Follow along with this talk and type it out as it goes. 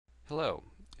Hello.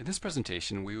 In this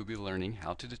presentation we will be learning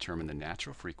how to determine the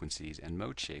natural frequencies and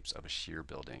mode shapes of a shear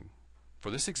building.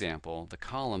 For this example, the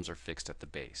columns are fixed at the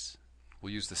base.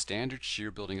 We'll use the standard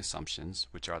shear building assumptions,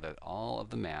 which are that all of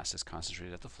the mass is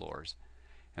concentrated at the floors,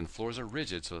 and the floors are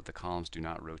rigid so that the columns do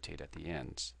not rotate at the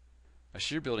ends. A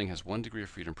shear building has 1 degree of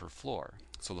freedom per floor,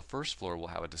 so the first floor will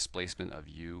have a displacement of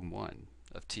U1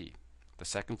 of t. The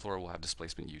second floor will have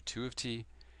displacement U2 of t,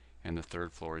 and the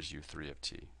third floor is U3 of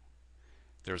t.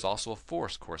 There is also a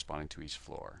force corresponding to each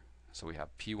floor. So we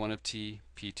have P1 of t,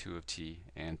 P2 of t,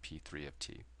 and P3 of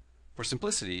t. For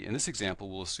simplicity, in this example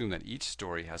we'll assume that each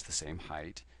story has the same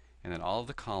height and that all of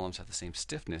the columns have the same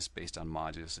stiffness based on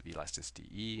modulus of elasticity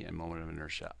E and moment of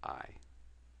inertia I.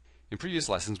 In previous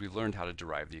lessons we've learned how to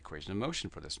derive the equation of motion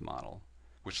for this model,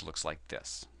 which looks like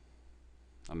this,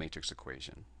 a matrix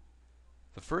equation.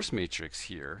 The first matrix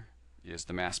here is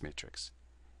the mass matrix,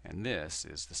 and this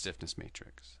is the stiffness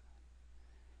matrix.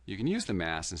 You can use the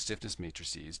mass and stiffness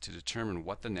matrices to determine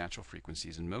what the natural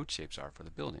frequencies and mode shapes are for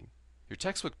the building. Your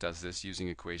textbook does this using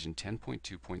equation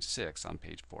 10.2.6 on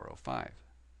page 405.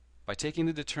 By taking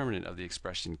the determinant of the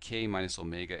expression k minus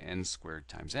omega n squared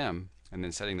times m, and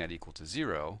then setting that equal to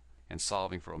 0, and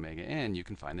solving for omega n, you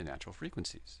can find the natural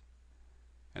frequencies.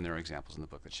 And there are examples in the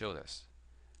book that show this.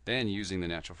 Then, using the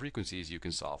natural frequencies, you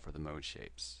can solve for the mode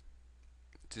shapes.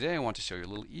 Today I want to show you a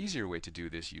little easier way to do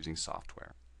this using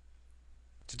software.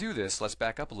 To do this, let's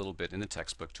back up a little bit in the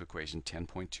textbook to equation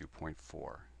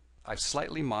 10.2.4. I've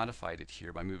slightly modified it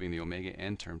here by moving the omega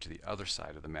n term to the other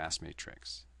side of the mass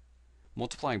matrix.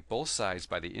 Multiplying both sides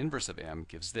by the inverse of m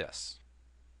gives this.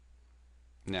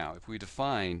 Now, if we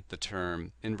define the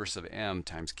term inverse of m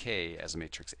times k as a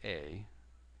matrix A,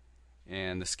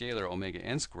 and the scalar omega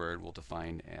n squared we'll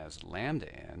define as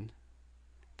lambda n,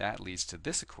 that leads to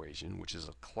this equation, which is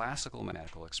a classical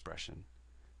mathematical expression.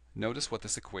 Notice what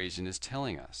this equation is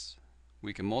telling us.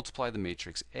 We can multiply the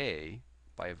matrix A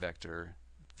by a vector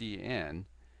Vn,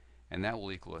 and that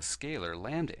will equal a scalar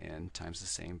lambda n times the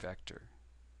same vector.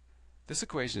 This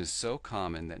equation is so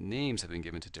common that names have been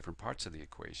given to different parts of the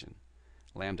equation.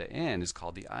 Lambda n is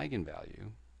called the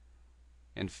eigenvalue,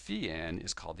 and phi n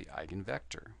is called the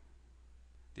eigenvector.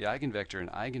 The eigenvector and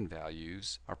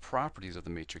eigenvalues are properties of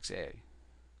the matrix A.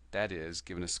 That is,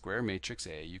 given a square matrix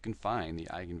A, you can find the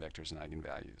eigenvectors and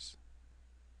eigenvalues.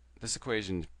 This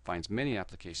equation finds many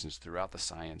applications throughout the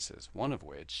sciences, one of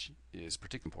which is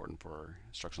particularly important for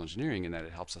structural engineering in that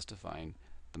it helps us define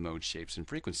the mode shapes and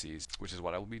frequencies, which is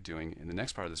what I will be doing in the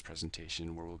next part of this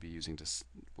presentation, where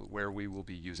we will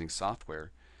be using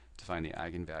software to find the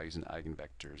eigenvalues and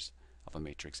eigenvectors of a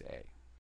matrix A.